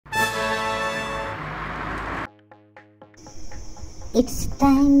It's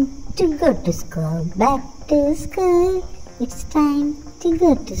time to go to school, back to school. It's time to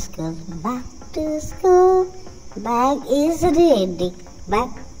go to school, back to school. Bag is ready, back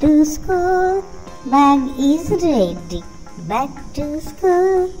to school. Bag is ready, back to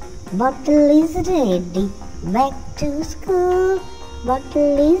school. Bottle is ready, back to school.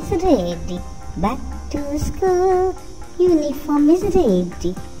 Bottle is ready, back to school. Uniform is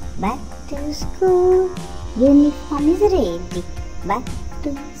ready, back to school. Uniform is ready, back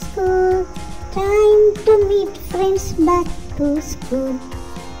to school. Time to meet friends, back to school.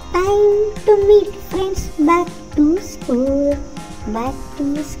 Time to meet friends, back to school. Back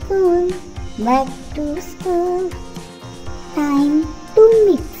to school, back to school. Time to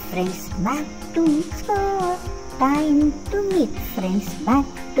meet friends, back to school. Time to meet friends, back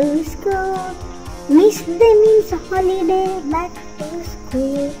to school. Miss them in holiday, back to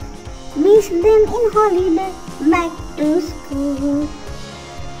school. Miss them in holiday, back to school.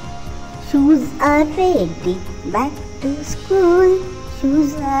 Shoes are ready, back to school.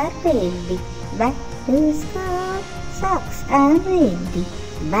 Shoes are ready, back to school. Socks are ready,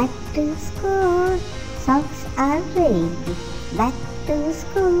 back to school. Socks are ready, back to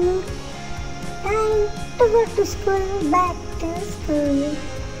school. Time to go to school, back to school.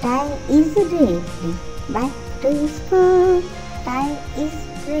 Tie is ready, back to school. Tie is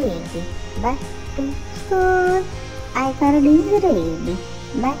ready, back to school. iCard is ready,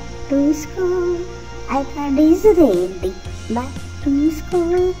 back to school. iCard is ready, back to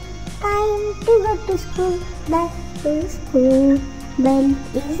school. Time to go to school, back to school. Bell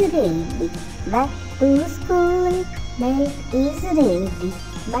is ready, back to school. Bell is ready,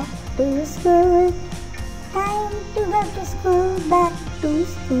 back to school. Time to go to school, back to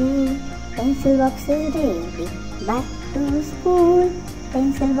school. Pencil box is ready, back to school.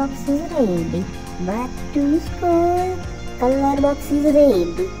 Pencil box is ready, back to school. Color box is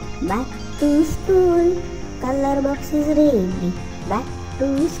ready, back to school. Color box is ready, back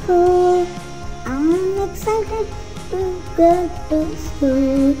to school. I'm excited to go to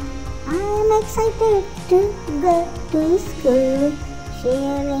school. I'm excited to go to school.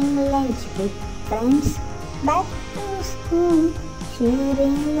 Sharing lunch with friends, back to school.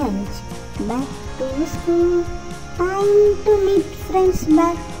 Sharing lunch, back to school. Time to meet friends,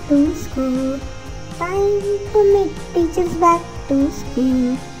 back to school. Time to meet teachers, back to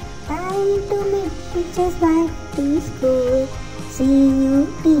school. Time to meet teachers, back to school. See you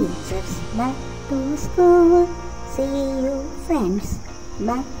teachers, back to school. See you friends,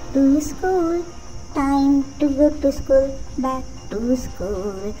 back to school. Time to go to school, back to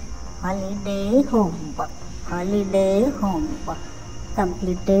school. Holiday homework, holiday homework.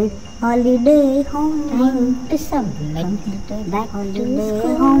 Completed holiday homework. Time to submit, completed back holiday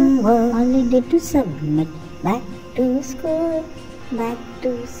to homework. Holiday to submit, back to school. Back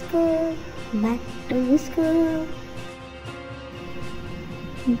to school, back to school.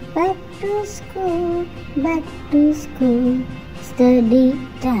 Back to school, back to school. Study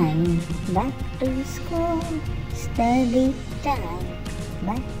time, back to school. Study time,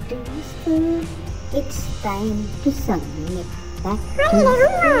 back to school. It's time to submit, back to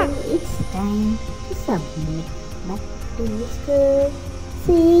school. It's time to submit, back to school.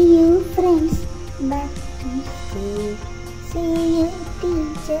 See you friends, back to school. See you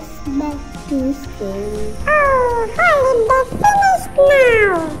teachers, back to school.